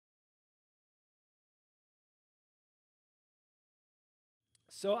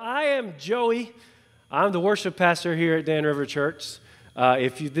So I am Joey. I'm the worship pastor here at Dan River Church.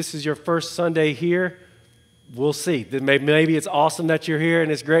 This is your first Sunday here, we'll see. Maybe it's awesome that you're here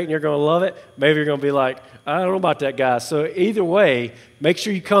and it's great and you're going to love it. Maybe you're going to be like, I don't know about that guy. So either way, make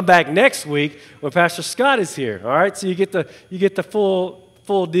sure you come back next week when Pastor Scott is here. All right, so you get the full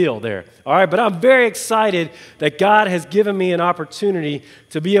deal there. All right, but I'm very excited that God has given me an opportunity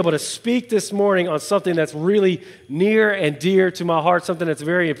to be able to speak this morning on something that's really near and dear to my heart, something that's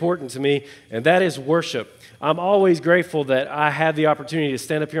very important to me, and that is worship. I'm always grateful that I have the opportunity to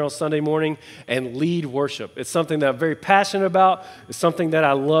stand up here on Sunday morning and lead worship. It's something that I'm very passionate about. It's something that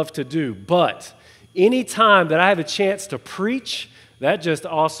I love to do. But any time that I have a chance to preach, that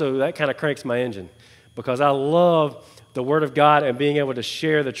kind of cranks my engine because I love the Word of God and being able to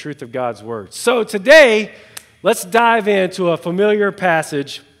share the truth of God's Word. So today, let's dive into a familiar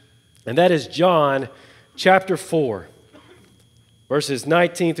passage, and that is John chapter 4, verses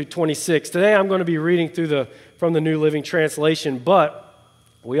 19 through 26. Today, I'm going to be reading from the New Living Translation, but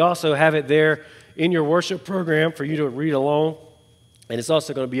we also have it there in your worship program for you to read along, and it's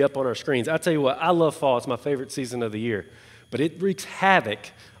also going to be up on our screens. I tell you what, I love fall. It's my favorite season of the year, but it wreaks havoc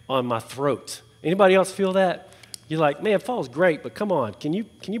on my throat. Anybody else feel that? You're like, man, fall's great, but come on, can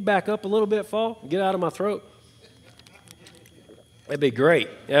you back up a little bit, fall? Get out of my throat. That'd be great.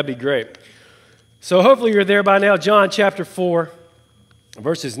 That'd be great. So hopefully you're there by now. John chapter 4,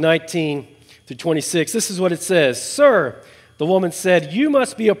 verses 19 through 26. This is what it says. Sir, the woman said, you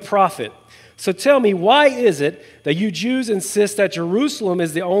must be a prophet. So tell me, why is it that you Jews insist that Jerusalem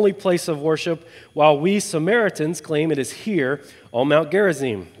is the only place of worship, while we Samaritans claim it is here on Mount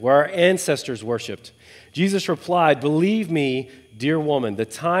Gerizim, where our ancestors worshipped? Jesus replied, believe me, dear woman, the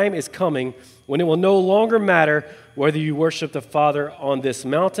time is coming when it will no longer matter whether you worship the Father on this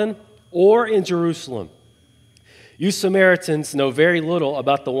mountain or in Jerusalem. You Samaritans know very little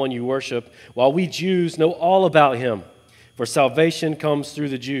about the one you worship, while we Jews know all about him, for salvation comes through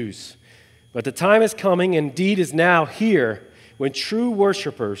the Jews. But the time is coming, indeed is now here, when true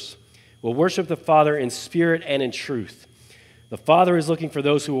worshipers will worship the Father in spirit and in truth. The Father is looking for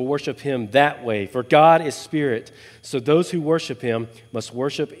those who will worship him that way, for God is spirit, so those who worship him must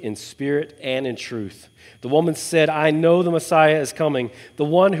worship in spirit and in truth. The woman said, I know the Messiah is coming, the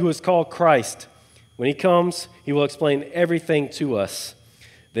one who is called Christ. When he comes, he will explain everything to us.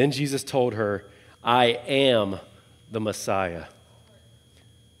 Then Jesus told her, I am the Messiah.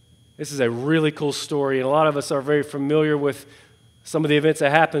 This is a really cool story, and a lot of us are very familiar with some of the events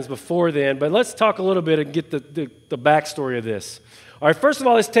that happens before then, but let's talk a little bit and get the backstory of this. All right, first of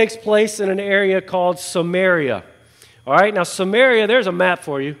all, this takes place in an area called Samaria. All right, now Samaria, there's a map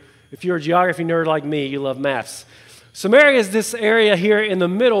for you. If you're a geography nerd like me, you love maps. Samaria is this area here in the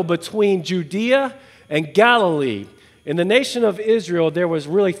middle between Judea and Galilee. In the nation of Israel, there was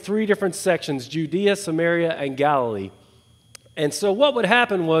really three different sections, Judea, Samaria, and Galilee. And so what would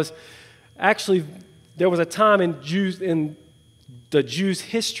happen was, actually, there was a time in the Jews'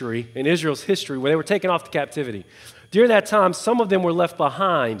 history, in Israel's history, where they were taken off to captivity. During that time, some of them were left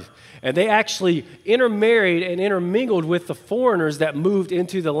behind, and they actually intermarried and intermingled with the foreigners that moved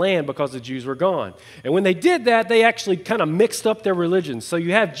into the land because the Jews were gone. And when they did that, they actually kind of mixed up their religions. So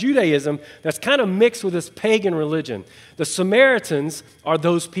you have Judaism that's kind of mixed with this pagan religion. The Samaritans are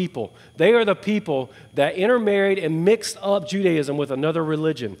those people. They are the people that intermarried and mixed up Judaism with another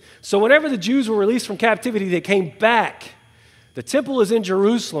religion. So whenever the Jews were released from captivity, they came back. The temple is in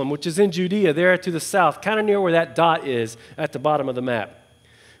Jerusalem, which is in Judea, there to the south, kind of near where that dot is at the bottom of the map.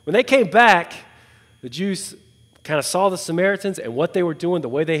 When they came back, the Jews kind of saw the Samaritans and what they were doing, the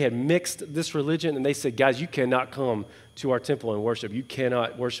way they had mixed this religion, and they said, guys, you cannot come to our temple and worship. You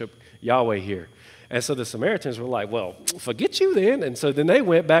cannot worship Yahweh here. And so the Samaritans were like, well, forget you then. And so then they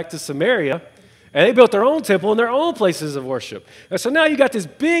went back to Samaria, and they built their own temple and their own places of worship. And so now you got this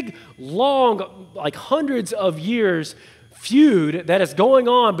big, long, like hundreds of years feud that is going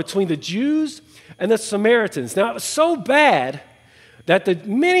on between the Jews and the Samaritans. Now, it was so bad that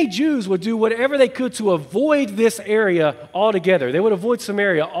many Jews would do whatever they could to avoid this area altogether. They would avoid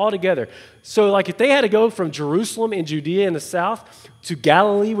Samaria altogether. So, like, if they had to go from Jerusalem in Judea in the south to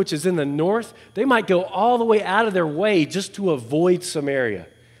Galilee, which is in the north, they might go all the way out of their way just to avoid Samaria.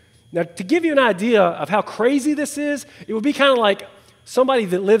 Now, to give you an idea of how crazy this is, it would be kind of like somebody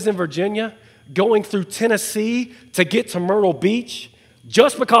that lives in Virginia going through Tennessee to get to Myrtle Beach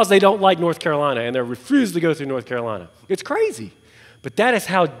just because they don't like North Carolina and they refuse to go through North Carolina. It's crazy. But that is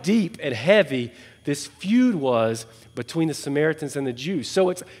how deep and heavy this feud was between the Samaritans and the Jews. So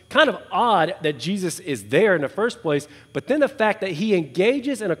it's kind of odd that Jesus is there in the first place, but then the fact that he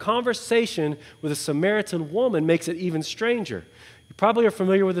engages in a conversation with a Samaritan woman makes it even stranger. probably are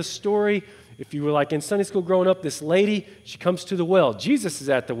familiar with this story. If you were like in Sunday school growing up, this lady, she comes to the well. Jesus is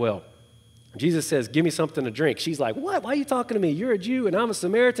at the well. Jesus says, give me something to drink. She's like, what? Why are you talking to me? You're a Jew and I'm a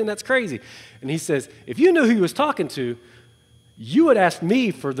Samaritan? That's crazy. And he says, if you knew who he was talking to, you would ask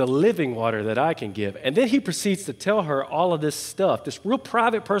me for the living water that I can give. And then he proceeds to tell her all of this stuff, this real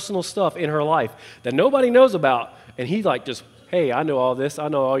private, personal stuff in her life that nobody knows about. And he's like, just, hey, I know all this. I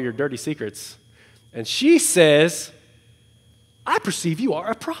know all your dirty secrets. And she says, I perceive you are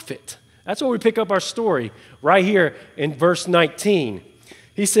a prophet. That's where we pick up our story right here in verse 19.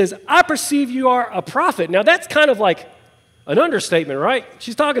 He says, I perceive you are a prophet. Now, that's kind of like an understatement, right?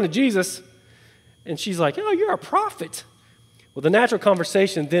 She's talking to Jesus, and she's like, oh, you're a prophet. Well, the natural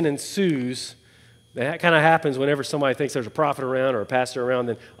conversation then ensues. That kind of happens whenever somebody thinks there's a prophet around or a pastor around,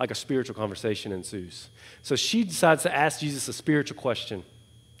 then like a spiritual conversation ensues. So she decides to ask Jesus a spiritual question.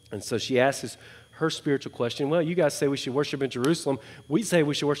 And so she asks her spiritual question. Well, you guys say we should worship in Jerusalem. We say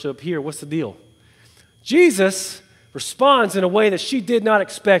we should worship up here. What's the deal? Jesus responds in a way that she did not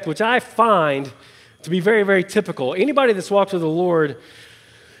expect, which I find to be very, very typical. Anybody that's walked with the Lord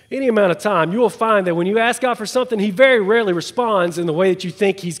any amount of time, you will find that when you ask God for something, he very rarely responds in the way that you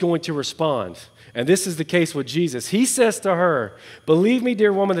think he's going to respond. And this is the case with Jesus. He says to her, believe me,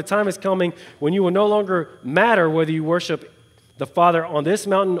 dear woman, the time is coming when you will no longer matter whether you worship the Father on this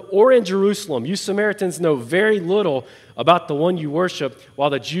mountain or in Jerusalem. You Samaritans know very little about the one you worship, while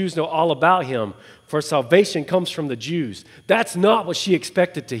the Jews know all about him, for salvation comes from the Jews. That's not what she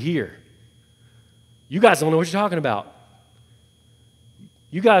expected to hear. You guys don't know what you're talking about.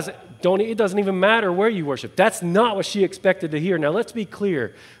 You guys don't, it doesn't even matter where you worship. That's not what she expected to hear. Now, let's be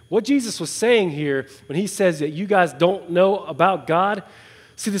clear. What Jesus was saying here when he says that you guys don't know about God,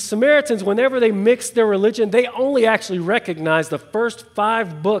 see, the Samaritans, whenever they mixed their religion, they only actually recognized the first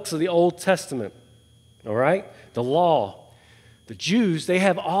 5 books of the Old Testament, all right? The law. The Jews, they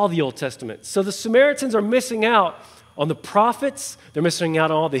have all the Old Testament. So the Samaritans are missing out on the prophets. They're missing out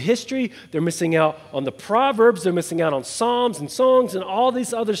on all the history. They're missing out on the Proverbs. They're missing out on Psalms and songs and all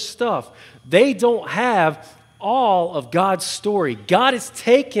this other stuff. They don't have all of God's story. God has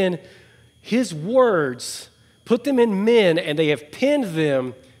taken his words, put them in men, and they have pinned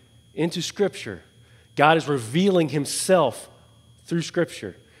them into Scripture. God is revealing himself through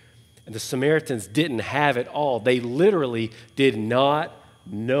Scripture. And the Samaritans didn't have it all. They literally did not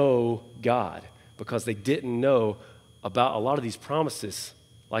know God because they didn't know about a lot of these promises,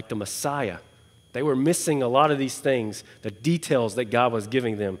 like the Messiah. They were missing a lot of these things, the details that God was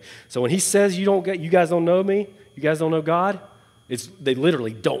giving them. So when he says, you guys don't know me, you guys don't know God, they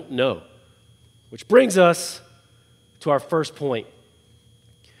literally don't know. Which brings us to our first point.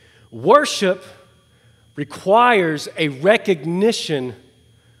 Worship requires a recognition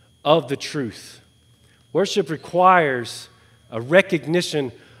of the truth. Worship requires a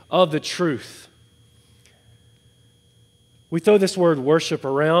recognition of the truth. We throw this word worship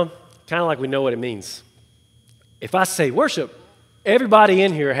around kind of like we know what it means. If I say worship, everybody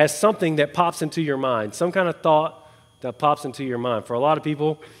in here has something that pops into your mind, some kind of thought that pops into your mind. For a lot of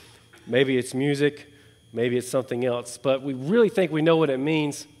people, maybe it's music, maybe it's something else, but we really think we know what it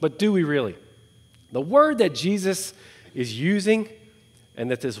means, but do we really? The word that Jesus is using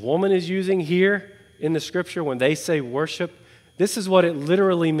and that this woman is using here in the Scripture when they say worship, this is what it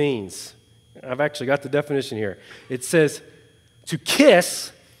literally means. I've actually got the definition here. It says, to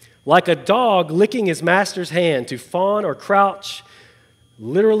kiss like a dog licking his master's hand, to fawn or crouch,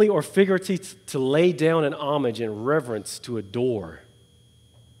 literally or figuratively, to lay down in homage and reverence, to adore.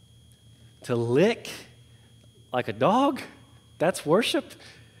 To lick like a dog, that's worship?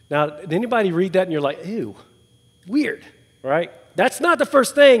 Now, did anybody read that and you're like, ew, weird, right? That's not the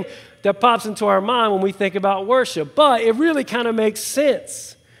first thing that pops into our mind when we think about worship, but it really kind of makes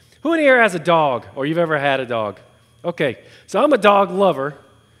sense. Who in here has a dog, or you've ever had a dog? Okay, so I'm a dog lover,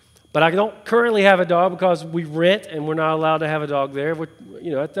 but I don't currently have a dog because we rent and we're not allowed to have a dog there.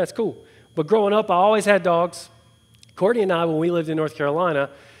 That's cool. But growing up, I always had dogs. Courtney and I, when we lived in North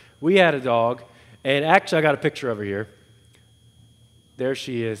Carolina, we had a dog, and actually I got a picture of her here. There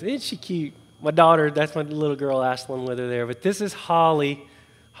she is. Isn't she cute? My daughter, that's my little girl, Ashlyn, with her there. But this is Holly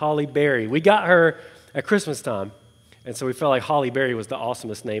Berry. We got her at Christmas time, and so we felt like Holly Berry was the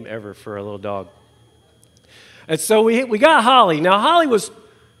awesomest name ever for a little dog. And so we got Holly. Now, Holly was,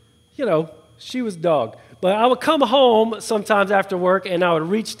 she was a dog. But I would come home sometimes after work, and I would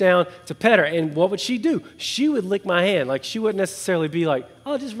reach down to pet her. And what would she do? She would lick my hand. Like, she wouldn't necessarily be like,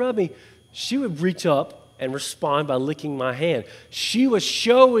 oh, just rub me. She would reach up and respond by licking my hand. She was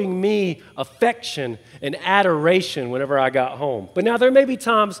showing me affection and adoration whenever I got home. But now there may be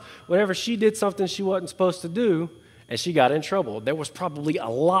times whenever she did something she wasn't supposed to do, and she got in trouble. There was probably a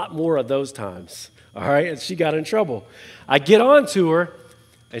lot more of those times, all right, and she got in trouble. I get on to her,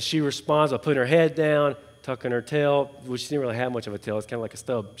 and she responds by putting her head down, tucking her tail, which she didn't really have much of a tail. It's kind of like a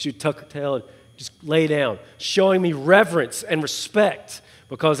stub. She would tuck her tail and just lay down, showing me reverence and respect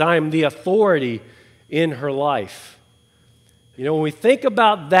because I am the authority in her life. You know, when we think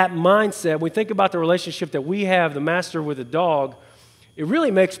about that mindset, when we think about the relationship that we have, the master with the dog, it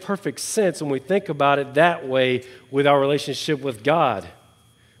really makes perfect sense when we think about it that way with our relationship with God,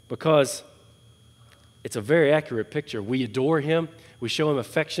 because it's a very accurate picture. We adore him, we show him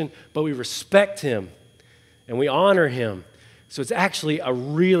affection, but we respect him and we honor him. So it's actually a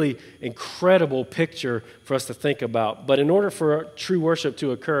really incredible picture for us to think about. But in order for true worship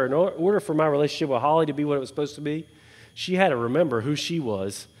to occur, in order for my relationship with Holly to be what it was supposed to be, she had to remember who she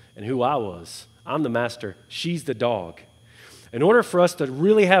was and who I was. I'm the master. She's the dog. In order for us to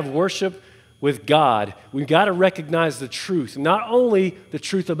really have worship with God, we've got to recognize the truth. Not only the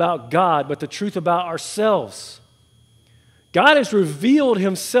truth about God, but the truth about ourselves. God has revealed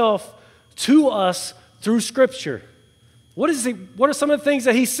himself to us through Scripture. What are some of the things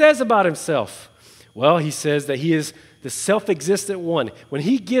that he says about himself? Well, he says that he is the self-existent one. When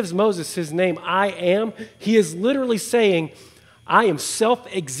he gives Moses his name, I am, he is literally saying, I am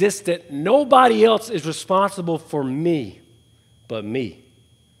self-existent. Nobody else is responsible for me but me.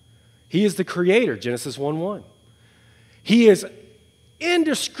 He is the creator, Genesis 1:1. He is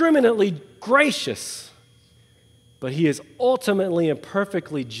indiscriminately gracious, but he is ultimately and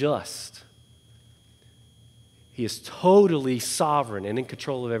perfectly just. He is totally sovereign and in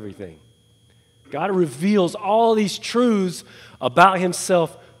control of everything. God reveals all these truths about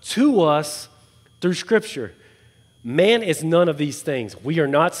himself to us through Scripture. Man is none of these things. We are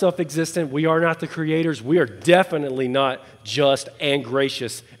not self-existent. We are not the creators. We are definitely not just and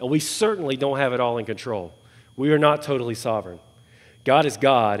gracious, and we certainly don't have it all in control. We are not totally sovereign. God is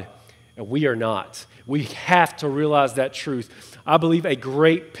God, and we are not. We have to realize that truth. I believe a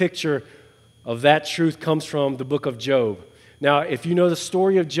great picture of that truth comes from the book of Job. Now, if you know the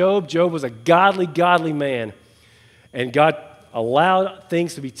story of Job, Job was a godly man, and God allowed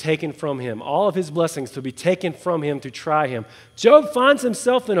things to be taken from him, all of his blessings to be taken from him to try him. Job finds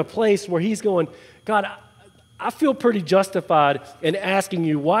himself in a place where he's going, God, I feel pretty justified in asking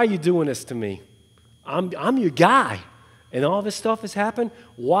you, why are you doing this to me? I'm your guy, and all this stuff has happened.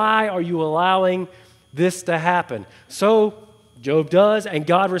 Why are you allowing this to happen? So Job does, and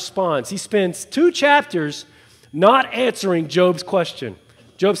God responds. He spends 2 chapters not answering Job's question.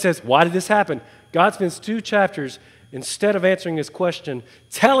 Job says, why did this happen? God spends 2 chapters, instead of answering his question,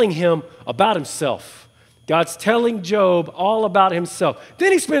 telling him about himself. God's telling Job all about himself.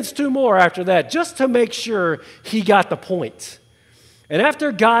 Then he spends 2 more after that, just to make sure he got the point. And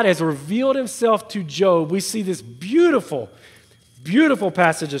after God has revealed himself to Job, we see this beautiful, beautiful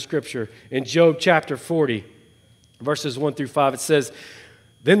passage of Scripture in Job chapter 40, verses 1 through 5. It says,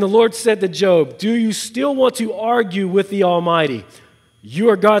 Then the Lord said to Job, Do you still want to argue with the Almighty? You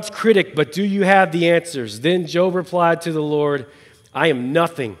are God's critic, but do you have the answers? Then Job replied to the Lord, I am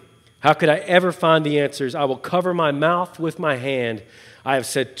nothing. How could I ever find the answers? I will cover my mouth with my hand. I have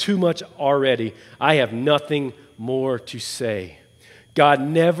said too much already. I have nothing more to say. God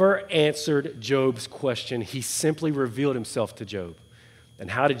never answered Job's question. He simply revealed himself to Job.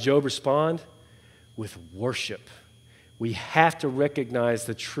 And how did Job respond? With worship. We have to recognize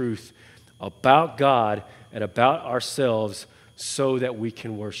the truth about God and about ourselves so that we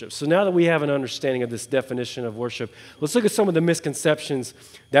can worship. So now that we have an understanding of this definition of worship, let's look at some of the misconceptions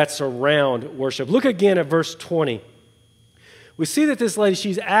that surround worship. Look again at verse 20. We see that this lady,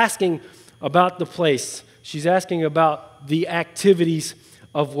 she's asking about the place. She's asking about the activities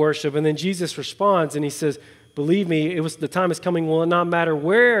of worship. And then Jesus responds and he says, believe me, the time is coming, will it not matter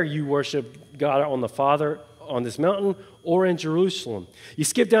where you worship God, on the Father, on this mountain, or in Jerusalem. You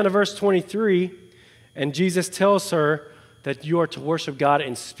skip down to verse 23, and Jesus tells her that you are to worship God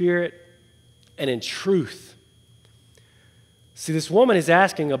in spirit and in truth. See, this woman is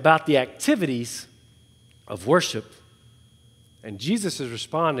asking about the activities of worship, and Jesus is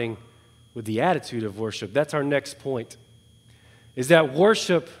responding with the attitude of worship. That's our next point, is that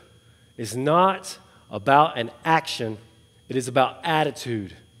worship is not about an action, it is about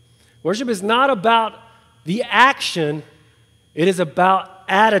attitude. Worship is not about the action, it is about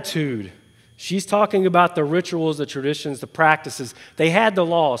attitude. She's talking about the rituals, the traditions, the practices. They had the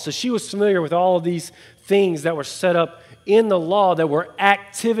law, so she was familiar with all of these things that were set up in the law that were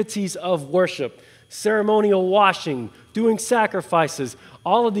activities of worship. Ceremonial washing, doing sacrifices,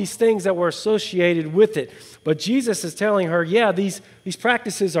 all of these things that were associated with it. But Jesus is telling her, yeah, these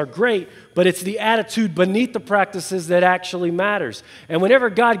practices are great, but it's the attitude beneath the practices that actually matters. And whenever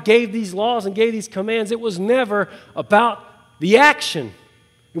God gave these laws and gave these commands, it was never about the action.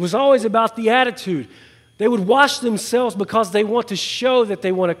 It was always about the attitude. They would wash themselves because they want to show that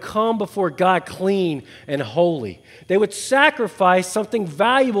they want to come before God clean and holy. They would sacrifice something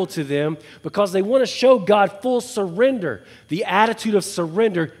valuable to them because they want to show God full surrender. The attitude of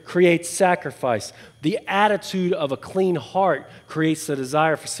surrender creates sacrifice. The attitude of a clean heart creates the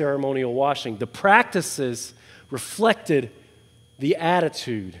desire for ceremonial washing. The practices reflected the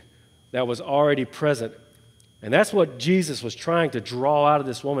attitude that was already present. And that's what Jesus was trying to draw out of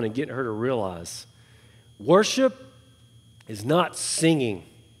this woman and get her to realize. Worship is not singing.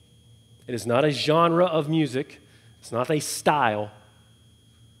 It is not a genre of music. It's not a style.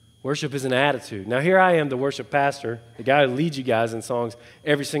 Worship is an attitude. Now, here I am, the worship pastor, the guy who leads you guys in songs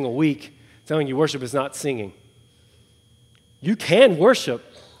every single week, telling you worship is not singing. You can worship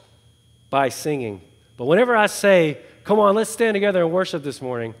by singing. But whenever I say, come on, let's stand together and worship this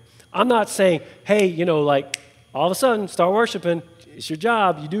morning, I'm not saying, hey, like all of a sudden start worshiping. It's your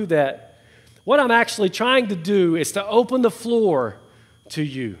job. You do that. What I'm actually trying to do is to open the floor to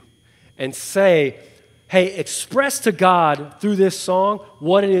you and say, hey, express to God through this song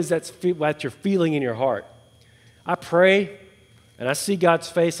what it is that you're feeling in your heart. I pray and I see God's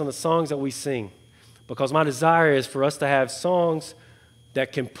face on the songs that we sing because my desire is for us to have songs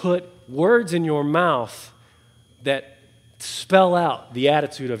that can put words in your mouth that spell out the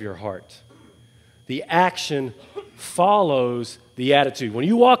attitude of your heart. The action follows the attitude. When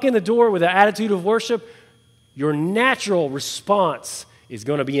you walk in the door with an attitude of worship, your natural response is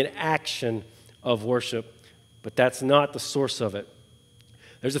going to be an action of worship, but that's not the source of it.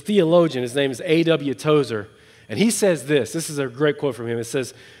 There's a theologian, his name is A.W. Tozer, and he says this. This is a great quote from him. It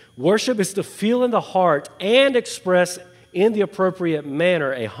says, worship is to feel in the heart and express in the appropriate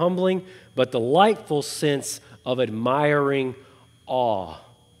manner a humbling but delightful sense of admiring awe.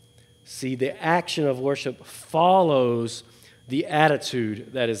 See, the action of worship follows the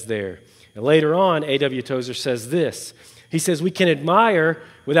attitude that is there. And later on, A.W. Tozer says this. He says, we can admire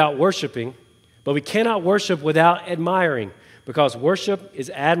without worshiping, but we cannot worship without admiring, because worship is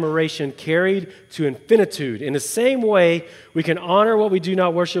admiration carried to infinitude. In the same way, we can honor what we do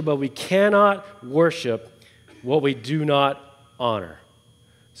not worship, but we cannot worship what we do not honor.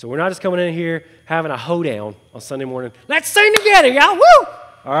 So we're not just coming in here having a hoedown on Sunday morning. Let's sing together, y'all. Woo!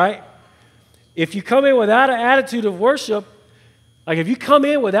 All right? If you come in without an attitude of worship, like if you come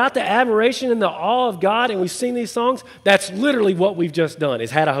in without the admiration and the awe of God and we sing these songs, that's literally what we've just done,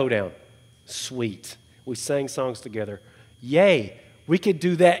 is had a hoedown. Sweet. We sang songs together. Yay. We could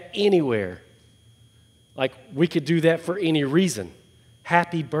do that anywhere. Like we could do that for any reason.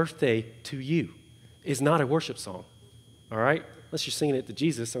 Happy birthday to you is not a worship song. All right? Unless you're singing it to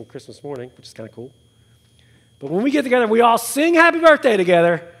Jesus on Christmas morning, which is kind of cool. But when we get together, we all sing happy birthday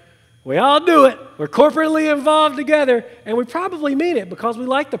together. We all do it. We're corporately involved together, and we probably mean it because we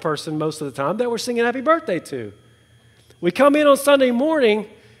like the person most of the time that we're singing happy birthday to. We come in on Sunday morning,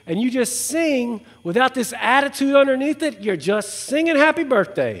 and you just sing without this attitude underneath it. You're just singing happy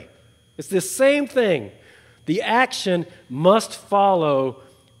birthday. It's the same thing. The action must follow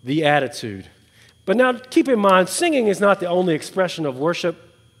the attitude. But now keep in mind, singing is not the only expression of worship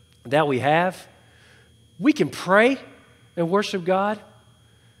that we have. We can pray and worship God.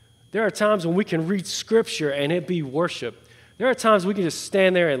 There are times when we can read Scripture and it be worship. There are times we can just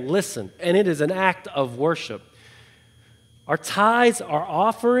stand there and listen, and it is an act of worship. Our tithes, our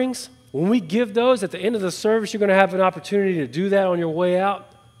offerings, when we give those at the end of the service, you're going to have an opportunity to do that on your way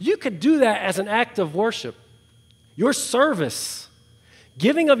out. You could do that as an act of worship. Your service,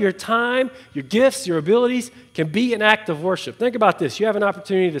 giving of your time, your gifts, your abilities can be an act of worship. Think about this. You have an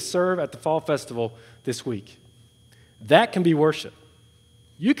opportunity to serve at the Fall Festival this week. That can be worship.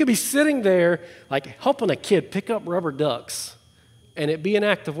 You could be sitting there like helping a kid pick up rubber ducks, and it be an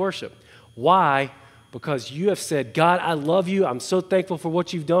act of worship. Why? Because you have said, God, I love you. I'm so thankful for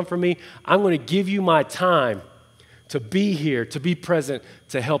what you've done for me. I'm going to give you my time to be here, to be present,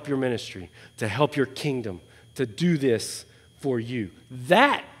 to help your ministry, to help your kingdom, to do this for you.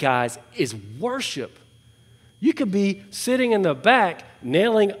 That, guys, is worship. You could be sitting in the back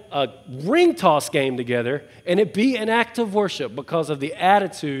nailing a ring toss game together, and it be an act of worship because of the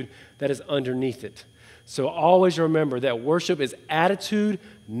attitude that is underneath it. So always remember that worship is attitude,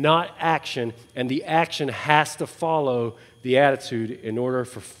 not action, and the action has to follow the attitude in order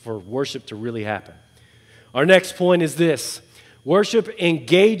for worship to really happen. Our next point is this. Worship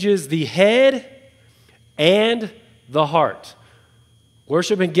engages the head and the heart.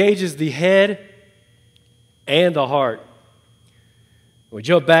 Worship engages the head and the heart. We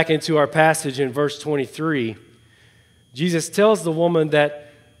jump back into our passage in verse 23. Jesus tells the woman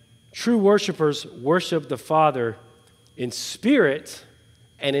that true worshipers worship the Father in spirit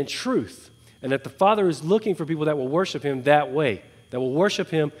and in truth, and that the Father is looking for people that will worship him that way, that will worship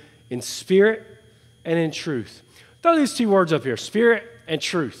him in spirit and in truth. Throw these two words up here, spirit and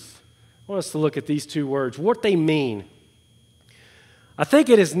truth. I want us to look at these two words, what they mean. I think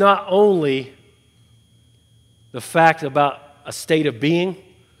it is not only the fact about a state of being.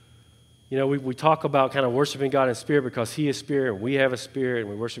 You know, we talk about kind of worshiping God in spirit because he is spirit and we have a spirit and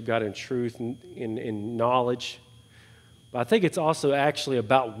we worship God in truth and in knowledge. But I think it's also actually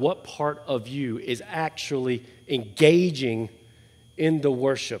about what part of you is actually engaging in the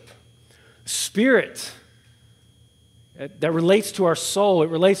worship. Spirit, that relates to our soul. It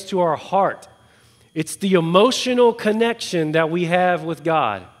relates to our heart. It's the emotional connection that we have with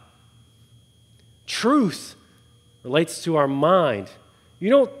God. Truth relates to our mind. You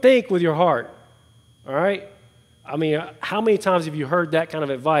don't think with your heart, all right? I mean, how many times have you heard that kind of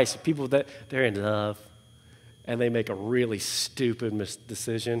advice? People that they're in love and they make a really stupid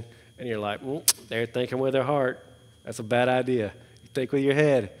decision, and you're like, they're thinking with their heart. That's a bad idea. You think with your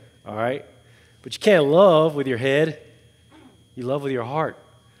head, all right? But you can't love with your head. You love with your heart.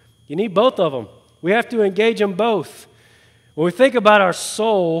 You need both of them. We have to engage them both. When we think about our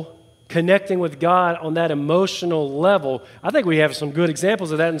soul connecting with God on that emotional level, I think we have some good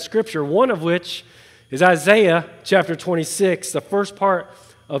examples of that in Scripture, one of which is Isaiah chapter 26, the first part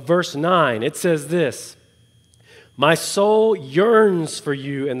of verse 9. It says this, "My soul yearns for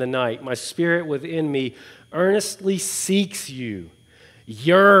you in the night. My spirit within me earnestly seeks you."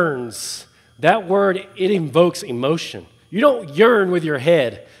 Yearns. That word, it invokes emotion. You don't yearn with your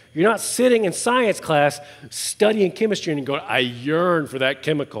head. You're not sitting in science class studying chemistry and going, I yearn for that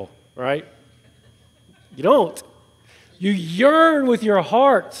chemical, right? You don't. You yearn with your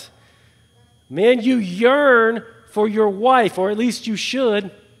heart. Man, you yearn for your wife, or at least you should.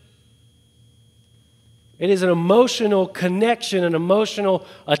 It is an emotional connection, an emotional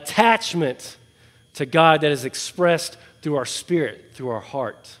attachment to God that is expressed through our spirit, through our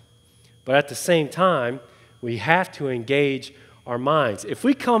heart. But at the same time, we have to engage our minds. If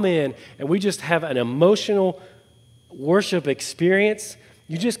we come in and we just have an emotional worship experience,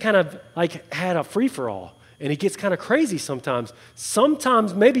 you just kind of like had a free-for-all, and it gets kind of crazy sometimes.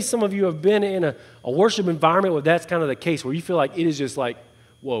 Sometimes, maybe some of you have been in a worship environment where that's kind of the case, where you feel like it is just like,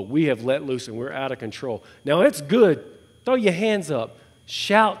 whoa, we have let loose and we're out of control. Now, it's good. Throw your hands up.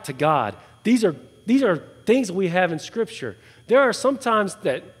 Shout to God. These are things that we have in Scripture. There are some times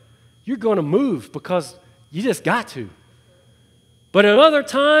that you're going to move because you just got to. But at other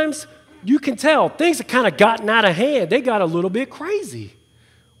times, you can tell things have kind of gotten out of hand. They got a little bit crazy.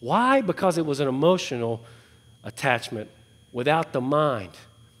 Why? Because it was an emotional attachment without the mind.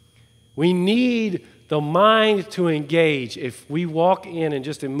 We need the mind to engage. If we walk in and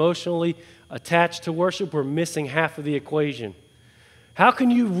just emotionally attach to worship, we're missing half of the equation. How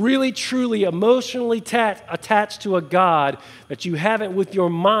can you really, truly, emotionally attach to a God that you haven't with your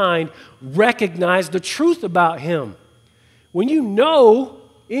mind recognized the truth about Him? When you know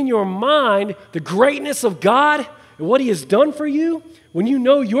in your mind the greatness of God and what He has done for you, when you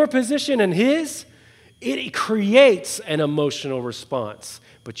know your position and His, it creates an emotional response.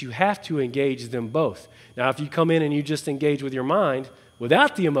 But you have to engage them both. Now, if you come in and you just engage with your mind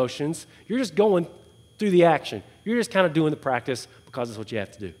without the emotions, you're just going through the action. You're just kind of doing the practice because it's what you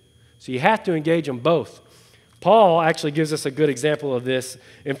have to do. So you have to engage them both. Paul actually gives us a good example of this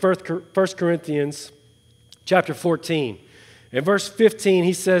in 1 Corinthians chapter 14. In verse 15,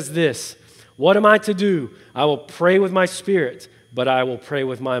 he says this, "What am I to do? I will pray with my spirit, but I will pray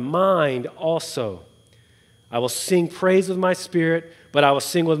with my mind also. I will sing praise with my spirit, but I will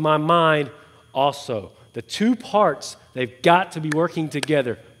sing with my mind also." The two parts, they've got to be working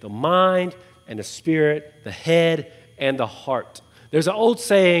together, the mind and the spirit, the head and the heart. There's an old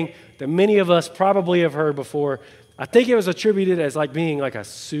saying that many of us probably have heard before. I think it was attributed as like being like a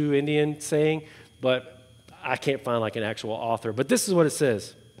Sioux Indian saying, but I can't find like an actual author. But this is what it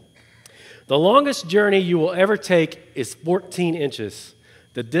says. "The longest journey you will ever take is 14 inches,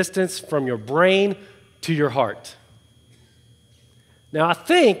 the distance from your brain to your heart." Now, I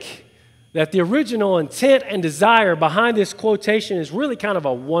think that the original intent and desire behind this quotation is really kind of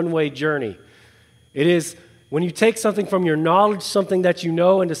a one-way journey. It is when you take something from your knowledge, something that you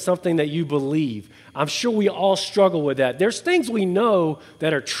know, into something that you believe. I'm sure we all struggle with that. There's things we know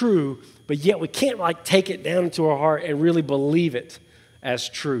that are true, but yet we can't like take it down into our heart and really believe it as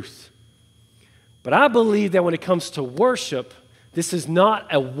truth. But I believe that when it comes to worship, This is not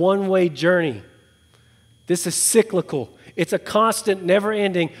a one-way journey. This is cyclical. It's a constant,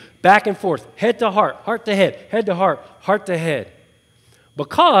 never-ending back and forth, head to heart to head to heart to head.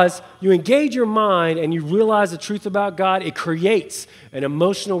 Because you engage your mind and you realize the truth about God, it creates an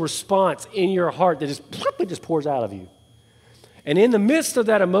emotional response in your heart that just pours out of you. And in the midst of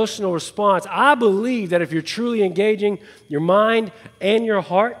that emotional response, I believe that if you're truly engaging your mind and your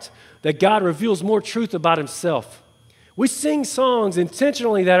heart, that God reveals more truth about himself. We sing songs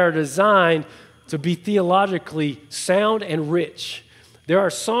intentionally that are designed to be theologically sound and rich. There are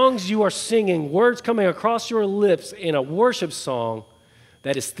songs you are singing, words coming across your lips in a worship song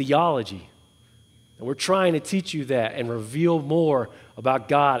that is theology. And we're trying to teach you that and reveal more about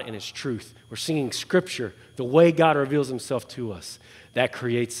God and his truth. We're singing scripture, the way God reveals himself to us. That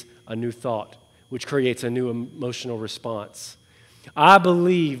creates a new thought, which creates a new emotional response. I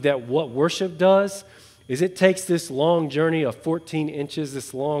believe that what worship does is it takes this long journey of 14 inches,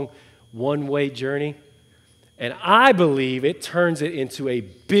 this long one-way journey, and I believe it turns it into a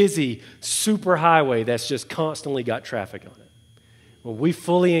busy superhighway that's just constantly got traffic on it. When we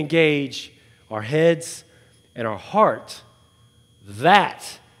fully engage our heads and our heart,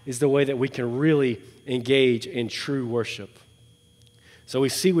 that is the way that we can really engage in true worship. So we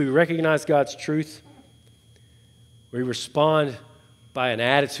recognize God's truth. We respond by an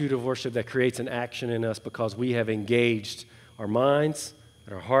attitude of worship that creates an action in us because we have engaged our minds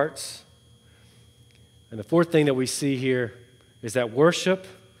and our hearts. And the fourth thing that we see here is that worship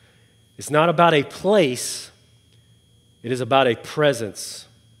is not about a place, it is about a presence.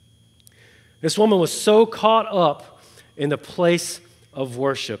 This woman was so caught up in the place of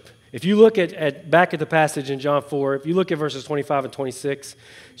worship. If you look back at the passage in John 4, if you look at verses 25 and 26,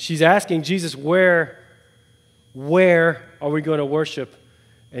 she's asking Jesus, where are we going to worship?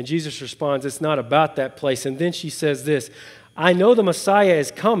 And Jesus responds, it's not about that place. And then she says this, I know the Messiah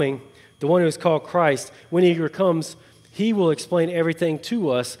is coming, the one who is called Christ. When he comes, he will explain everything to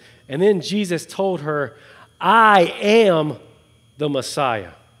us. And then Jesus told her, I am the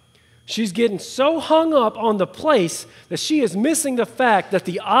Messiah. She's getting so hung up on the place that she is missing the fact that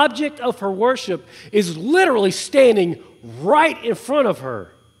the object of her worship is literally standing right in front of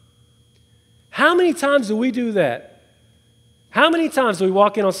her. How many times do we do that? How many times do we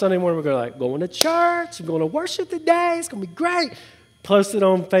walk in on Sunday morning, we're going to church, I'm going to worship today, it's going to be great. Post it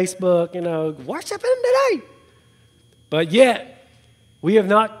on Facebook, worshiping today. But yet,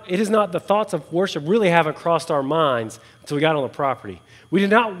 it is not the thoughts of worship really haven't crossed our minds until we got on the property. We did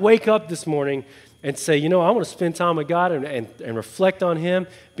not wake up this morning and say, I want to spend time with God and reflect on him,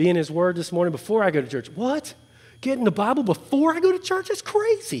 be in his word this morning before I go to church. What? Get in the Bible before I go to church? That's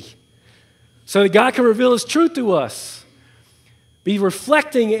crazy. So that God can reveal his truth to us. Be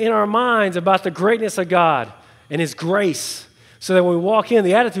reflecting in our minds about the greatness of God and his grace. So that when we walk in,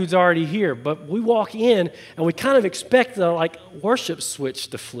 the attitude's already here. But we walk in and we kind of expect the worship switch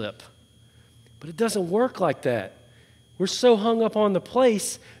to flip. But it doesn't work like that. We're so hung up on the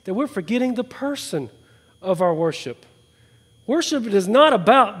place that we're forgetting the person of our worship. Worship is not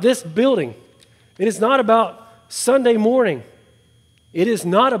about this building. It is not about Sunday morning. It is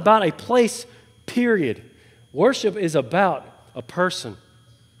not about a place, period. Worship is about a person.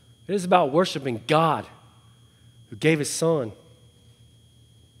 It is about worshiping God who gave his son.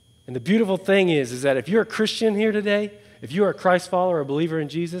 And the beautiful thing is that if you're a Christian here today, if you are a Christ follower, a believer in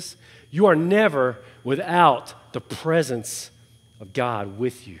Jesus, you are never without the presence of God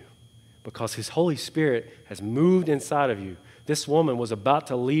with you because his Holy Spirit has moved inside of you. This woman was about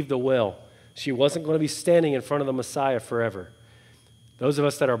to leave the well. She wasn't going to be standing in front of the Messiah forever. Those of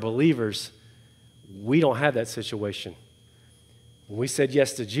us that are believers, we don't have that situation. When we said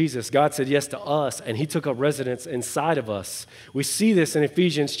yes to Jesus, God said yes to us, and he took up residence inside of us. We see this in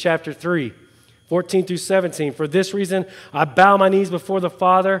Ephesians chapter 3, 14 through 17. For this reason, I bow my knees before the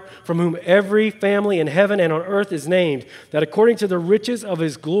Father, from whom every family in heaven and on earth is named, that according to the riches of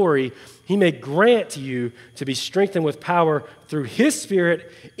his glory, he may grant you to be strengthened with power through his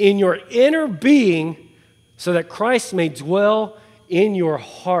Spirit in your inner being, so that Christ may dwell in your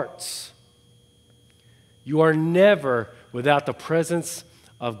hearts. You are never without the presence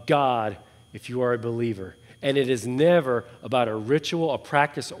of God if you are a believer. And it is never about a ritual, a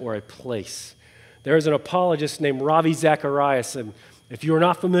practice, or a place. There is an apologist named Ravi Zacharias, and if you are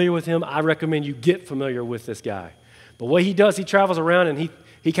not familiar with him, I recommend you get familiar with this guy. But what he does, he travels around and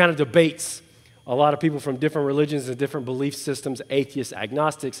he kind of debates a lot of people from different religions and different belief systems, atheists,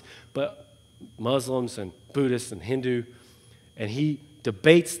 agnostics, but Muslims and Buddhists and Hindu, and he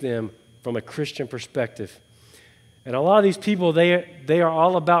debates them from a Christian perspective. And a lot of these people, they are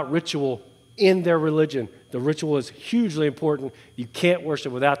all about ritual in their religion. The ritual is hugely important. You can't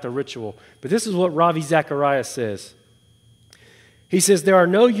worship without the ritual. But this is what Ravi Zacharias says. He says, there are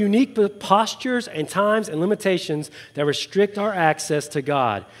no unique postures and times and limitations that restrict our access to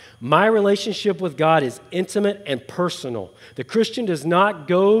God. My relationship with God is intimate and personal. The Christian does not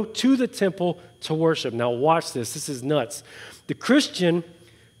go to the temple to worship. Now watch this. This is nuts. The Christian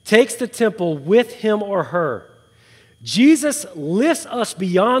takes the temple with him or her. Jesus lifts us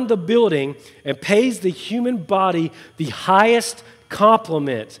beyond the building and pays the human body the highest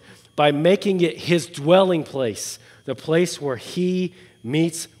compliment by making it his dwelling place, the place where he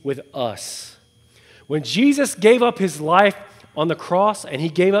meets with us. When Jesus gave up his life on the cross and he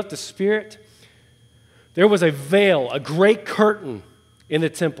gave up the Spirit, there was a veil, a great curtain in the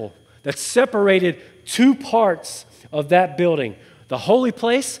temple that separated two parts of that building. The holy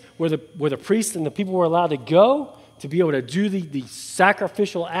place where the priests and the people were allowed to go to be able to do the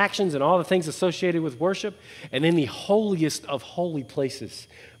sacrificial actions and all the things associated with worship, and then the holiest of holy places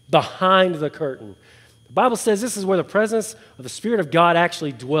behind the curtain. The Bible says this is where the presence of the Spirit of God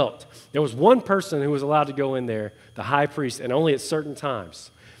actually dwelt. There was one person who was allowed to go in there, the high priest, and only at certain times.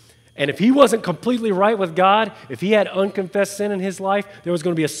 And if he wasn't completely right with God, if he had unconfessed sin in his life, there was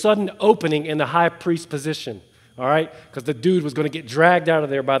going to be a sudden opening in the high priest position, all right? Because the dude was going to get dragged out of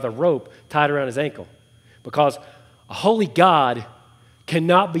there by the rope tied around his ankle. Because a holy God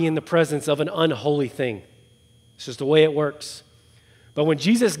cannot be in the presence of an unholy thing. It's just the way it works. But when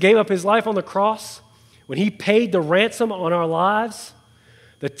Jesus gave up his life on the cross, when he paid the ransom on our lives,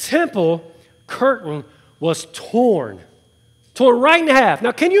 the temple curtain was torn right in half.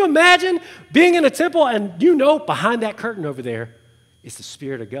 Now, can you imagine being in a temple and behind that curtain over there is the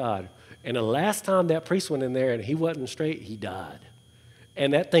Spirit of God. And the last time that priest went in there and he wasn't straight, he died.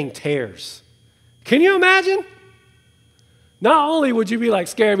 And that thing tears. Can you imagine? Not only would you be like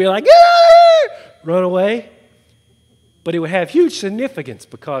scared, be like, run away, but it would have huge significance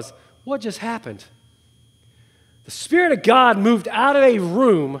because what just happened? The Spirit of God moved out of a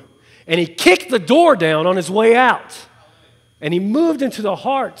room and he kicked the door down on his way out. And he moved into the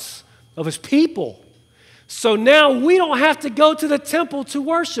hearts of his people. So now we don't have to go to the temple to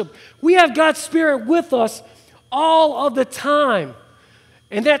worship. We have God's Spirit with us all of the time.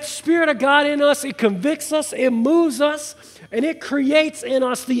 And that Spirit of God in us, it convicts us, it moves us, and it creates in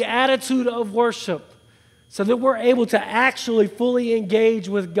us the attitude of worship so that we're able to actually fully engage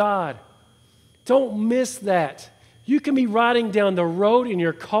with God. Don't miss that. You can be riding down the road in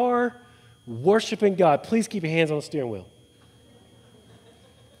your car worshiping God. Please keep your hands on the steering wheel.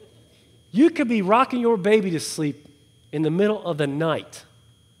 You could be rocking your baby to sleep in the middle of the night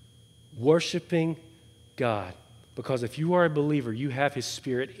worshiping God. Because if you are a believer, you have his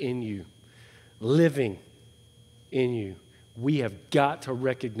Spirit in you, living in you. We have got to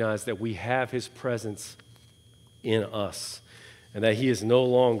recognize that we have his presence in us and that he is no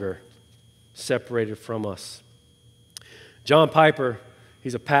longer separated from us. John Piper,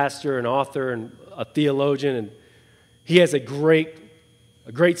 he's a pastor, an author, and a theologian, and he has a great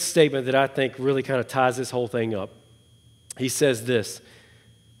statement that I think really kind of ties this whole thing up. He says this: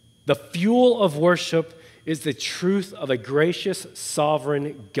 the fuel of worship is the truth of a gracious,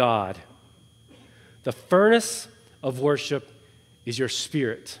 sovereign God. The furnace of worship is your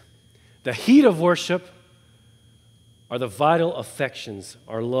spirit. The heat of worship are the vital affections,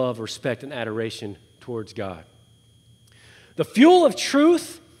 our love, respect, and adoration towards God. The fuel of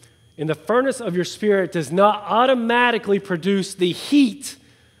truth in the furnace of your spirit does not automatically produce the heat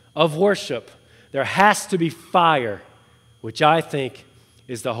of worship. There has to be fire, which I think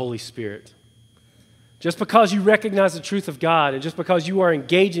is the Holy Spirit. Just because you recognize the truth of God and just because you are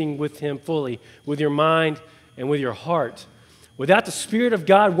engaging with him fully, with your mind and with your heart, without the Spirit of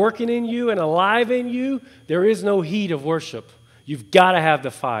God working in you and alive in you, there is no heat of worship. You've got to have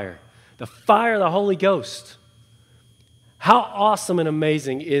the fire of the Holy Ghost. How awesome and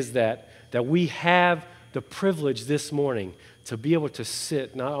amazing is that we have the privilege this morning to be able to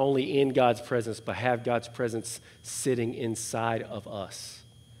sit not only in God's presence, but have God's presence sitting inside of us.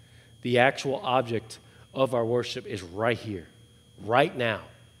 The actual object of our worship is right here, right now,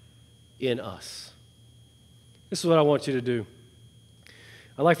 in us. This is what I want you to do.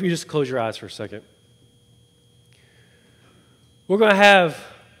 I'd like for you to just close your eyes for a second. We're going to have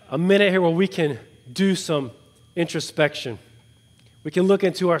a minute here where we can do some introspection. We can look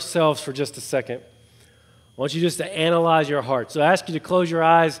into ourselves for just a second. I want you just to analyze your heart. So I ask you to close your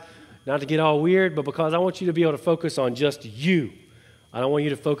eyes, not to get all weird, but because I want you to be able to focus on just you. I don't want you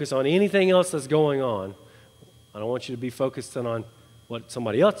to focus on anything else that's going on. I don't want you to be focused on what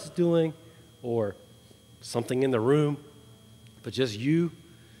somebody else is doing or something in the room, but just you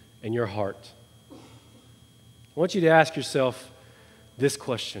and your heart. I want you to ask yourself this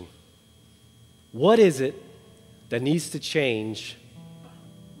question. What is it that needs to change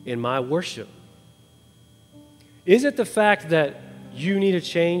in my worship? Is it the fact that you need to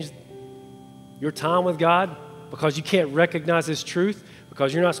change your time with God because you can't recognize His truth,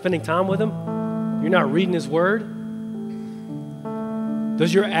 because you're not spending time with Him? You're not reading His Word?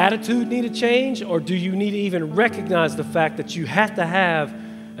 Does your attitude need to change, or do you need to even recognize the fact that you have to have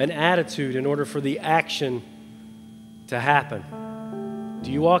an attitude in order for the action to happen?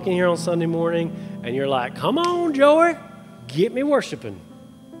 Do you walk in here on Sunday morning and you're like, come on, Joey, get me worshiping?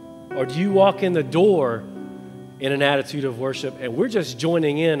 Or do you walk in the door in an attitude of worship and we're just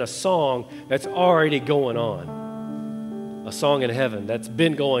joining in a song that's already going on? A song in heaven that's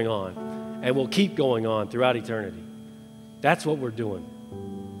been going on and will keep going on throughout eternity. That's what we're doing.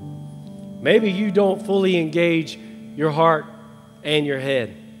 Maybe you don't fully engage your heart and your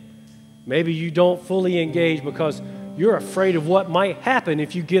head. Maybe you don't fully engage because you're afraid of what might happen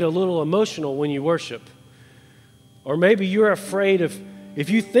if you get a little emotional when you worship. Or maybe you're afraid of,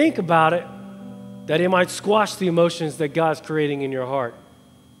 if you think about it, that it might squash the emotions that God's creating in your heart.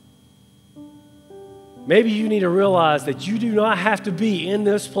 Maybe you need to realize that you do not have to be in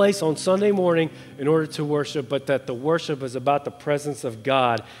this place on Sunday morning in order to worship, but that the worship is about the presence of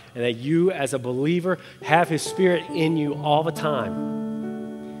God and that you as a believer have His Spirit in you all the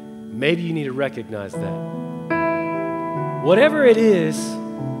time. Maybe you need to recognize that. Whatever it is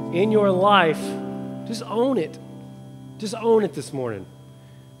in your life, just own it. Just own it this morning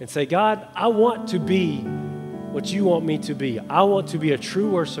and say, God, I want to be what you want me to be. I want to be a true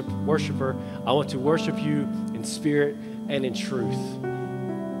worshiper. I want to worship you in spirit and in truth.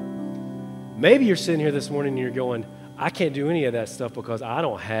 Maybe you're sitting here this morning and you're going, I can't do any of that stuff because I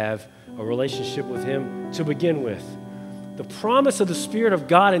don't have a relationship with Him to begin with. The promise of the Spirit of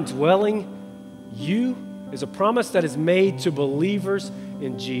God indwelling you is a promise that is made to believers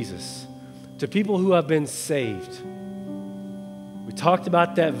in Jesus, to people who have been saved. We talked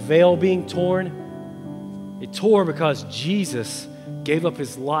about that veil being torn. It tore because Jesus gave up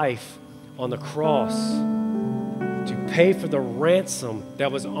His life on the cross to pay for the ransom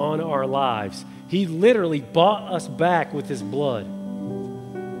that was on our lives. He literally bought us back with His blood.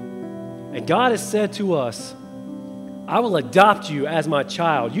 And God has said to us, I will adopt you as my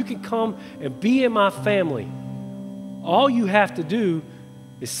child. You can come and be in my family. All you have to do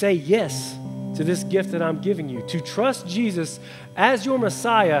is say yes to this gift that I'm giving you, to trust Jesus as your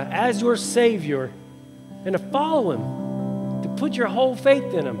Messiah, as your Savior, and to follow Him, to put your whole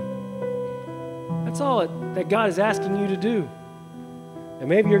faith in Him. That's all that God is asking you to do. And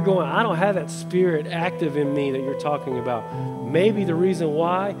maybe you're going, I don't have that Spirit active in me that you're talking about. Maybe the reason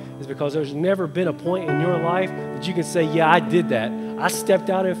why is because there's never been a point in your life that you can say, yeah, I did that. I stepped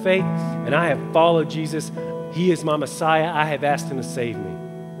out in faith and I have followed Jesus. He is my Messiah. I have asked Him to save me.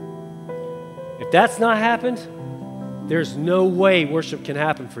 If that's not happened, there's no way worship can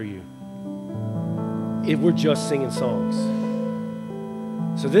happen for you if we're just singing songs.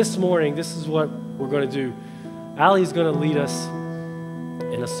 So this morning, this is what we're going to do. Allie's going to lead us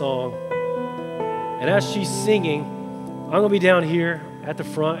in a song. And as she's singing, I'm going to be down here at the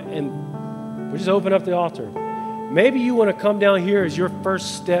front, and we'll just open up the altar. Maybe you want to come down here as your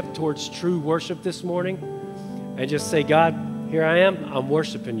first step towards true worship this morning and just say, God, here I am. I'm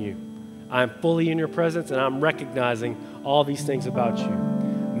worshiping you. I'm fully in your presence, and I'm recognizing all these things about you.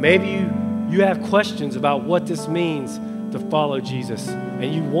 Maybe you have questions about what this means to follow Jesus,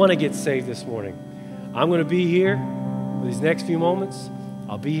 and you want to get saved this morning. I'm going to be here for these next few moments.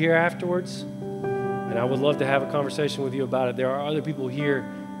 I'll be here afterwards, and I would love to have a conversation with you about it. There are other people here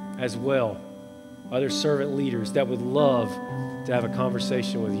as well, other servant leaders that would love to have a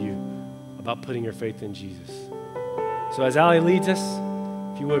conversation with you about putting your faith in Jesus. So as Allie leads us,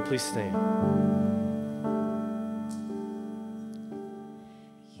 if you would, please stand.